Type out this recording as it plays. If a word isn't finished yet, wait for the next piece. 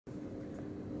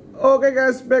Okay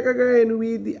guys, back again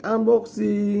with the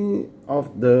unboxing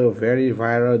of the very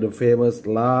viral, the famous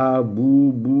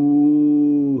Labubu.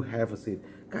 Have a seat.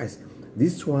 Guys,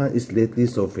 this one is lately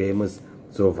so famous,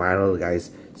 so viral guys.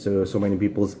 So many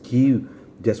people's queue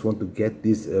just want to get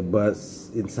this, but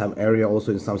in some area,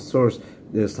 also in some stores,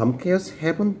 there's some chaos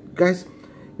happen guys.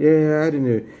 Yeah, I don't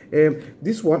know.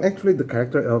 This one actually the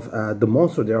character of the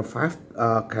monster. There are five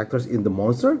characters in the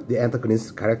monster, the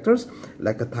antagonist characters,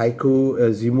 like a Taiko,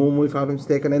 Zimomo, if I'm not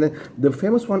mistaken, and then the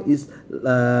famous one is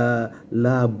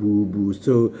Labubu.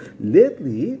 So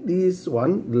lately, this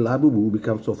one Labubu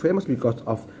becomes so famous because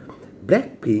of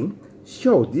Blackpink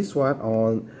showed this one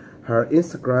on her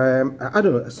Instagram. I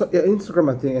don't know, so, yeah, Instagram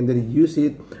I think, and then use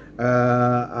it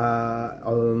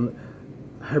on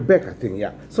her back, I think.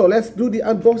 Yeah, so let's do the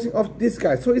unboxing of this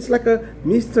guy. So it's like a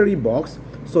mystery box,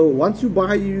 so once you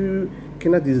buy, you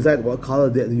cannot decide what color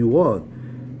that you want.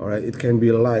 All right, it can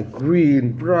be like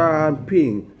green, brown,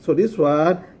 pink. So this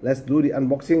one, let's do the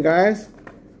unboxing guys.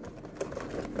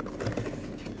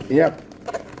 Yep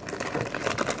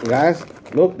guys,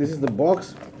 look, this is the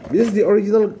box. This is the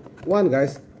original one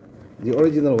guys, the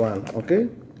original one. Okay,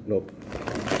 look.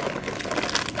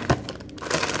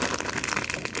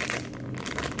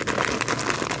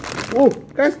 Oh,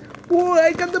 guys, oh,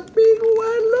 I got the big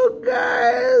one. Look,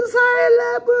 guys,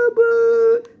 hi,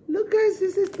 Labubu. Look, guys,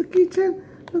 this is the kitchen.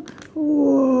 Look,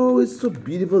 oh, it's so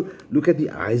beautiful. Look at the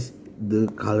eyes. The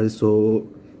color is so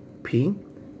pink.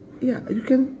 Yeah, you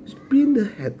can spin the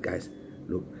head, guys.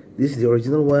 Look, this is the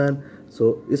original one.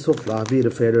 So it's so fluffy, the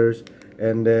feathers.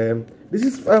 And this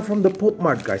is from the Pop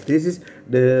Mart, guys. This is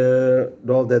the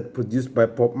doll that produced by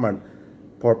Pop Mart,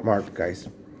 guys.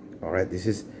 All right, this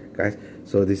is. Guys,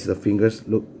 so this is the fingers.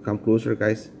 Look, come closer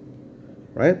guys,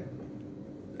 right?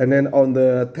 And then on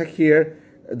the tag here,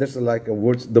 there's like a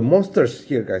words, the monsters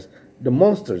here guys, the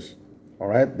monsters. All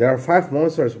right, there are five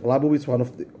monsters. Labubu is one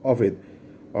of it.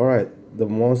 All right, the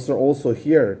monster also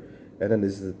here, and then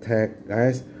this is the tag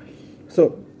guys.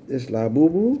 So this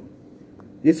Labubu,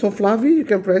 it's so fluffy, you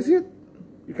can press it,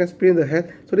 you can spin the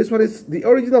head. So this one is the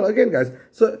original again guys.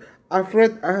 So I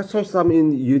saw some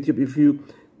in YouTube. If you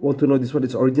want to know this one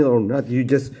is original or not, you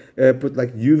just put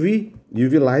like UV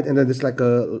light, and then there's like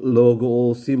a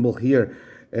logo symbol here,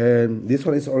 and this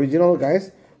one is original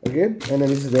guys again. And then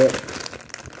this is the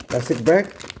plastic bag.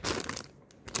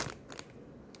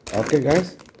 Okay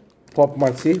guys, Pop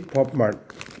Mart, see, Pop Mart,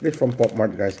 this from Pop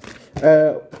Mart guys.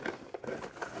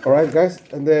 All right guys,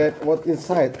 and then what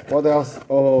inside, what else?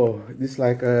 Oh, this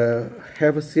like a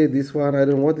have a seat. This one, I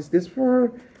don't know what is this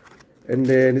for. And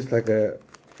then it's like a,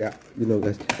 yeah, you know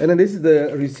guys. And then this is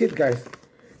the receipt guys.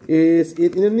 Is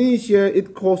in Indonesia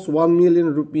it costs 1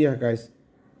 million rupiah guys.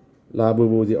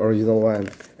 Labubu, the original one.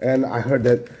 And I heard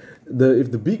that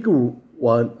if the bigger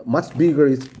one, much bigger,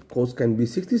 its cost can be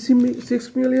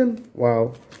 66 million.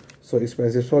 Wow, so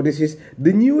expensive. So this is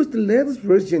the newest, the latest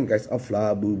version guys of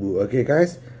Labubu. Okay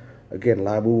guys, again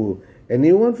Labubu.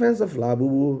 Anyone fans of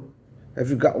Labubu? Have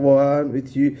you got one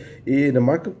with you in the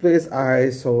marketplace? I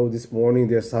saw this morning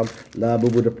there's some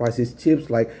Labubu. The price is cheap,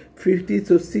 like 50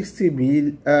 to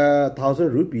 60,000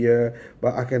 rupiah.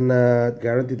 But I cannot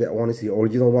guarantee that one is the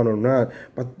original one or not.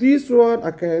 But this one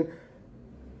I can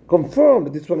confirm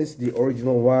that this one is the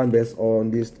original one based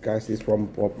on this guys. Is from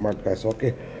Pop Mart guys.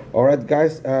 Okay, all right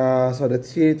guys. So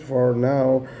that's it for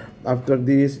now. After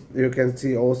this, you can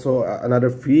see also another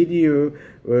video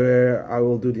where I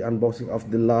will do the unboxing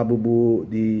of the Labubu,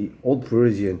 the old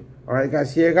version. Alright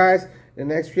guys, see you guys in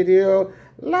the next video.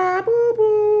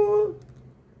 Labubu.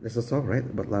 That's a song, right?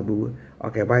 About Labubu.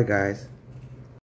 Okay, bye guys.